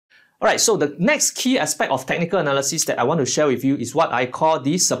Alright, so the next key aspect of technical analysis that I want to share with you is what I call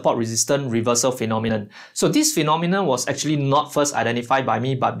the support resistant reversal phenomenon. So this phenomenon was actually not first identified by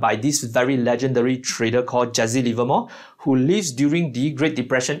me, but by this very legendary trader called Jesse Livermore, who lives during the Great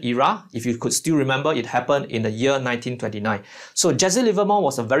Depression era. If you could still remember, it happened in the year 1929. So Jesse Livermore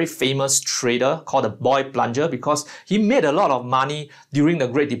was a very famous trader called the boy plunger because he made a lot of money during the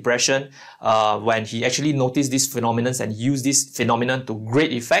Great Depression when he actually noticed these phenomena and used this phenomenon to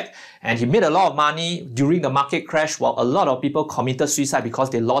great effect. And he made a lot of money during the market crash while a lot of people committed suicide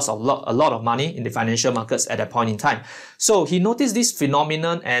because they lost a lot of money in the financial markets at that point in time. So he noticed this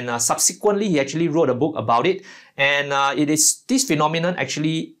phenomenon and subsequently he actually wrote a book about it. And this phenomenon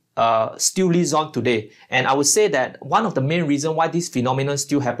actually still lives on today. And I would say that one of the main reasons why this phenomenon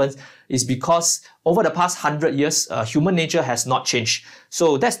still happens is because over the past 100 years, human nature has not changed.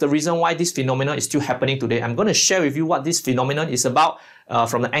 So that's the reason why this phenomenon is still happening today. I'm going to share with you what this phenomenon is about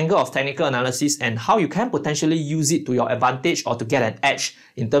from the angle of technical analysis and how you can potentially use it to your advantage or to get an edge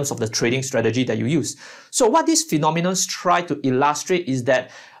in terms of the trading strategy that you use. So what these phenomena try to illustrate is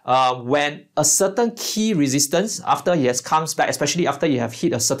that when a certain key resistance, after it comes back, especially after you have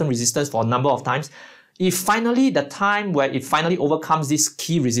hit a certain resistance for a number of times, if finally the time where it finally overcomes this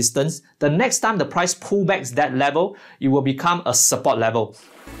key resistance, the next time the price pullbacks that level, it will become a support level.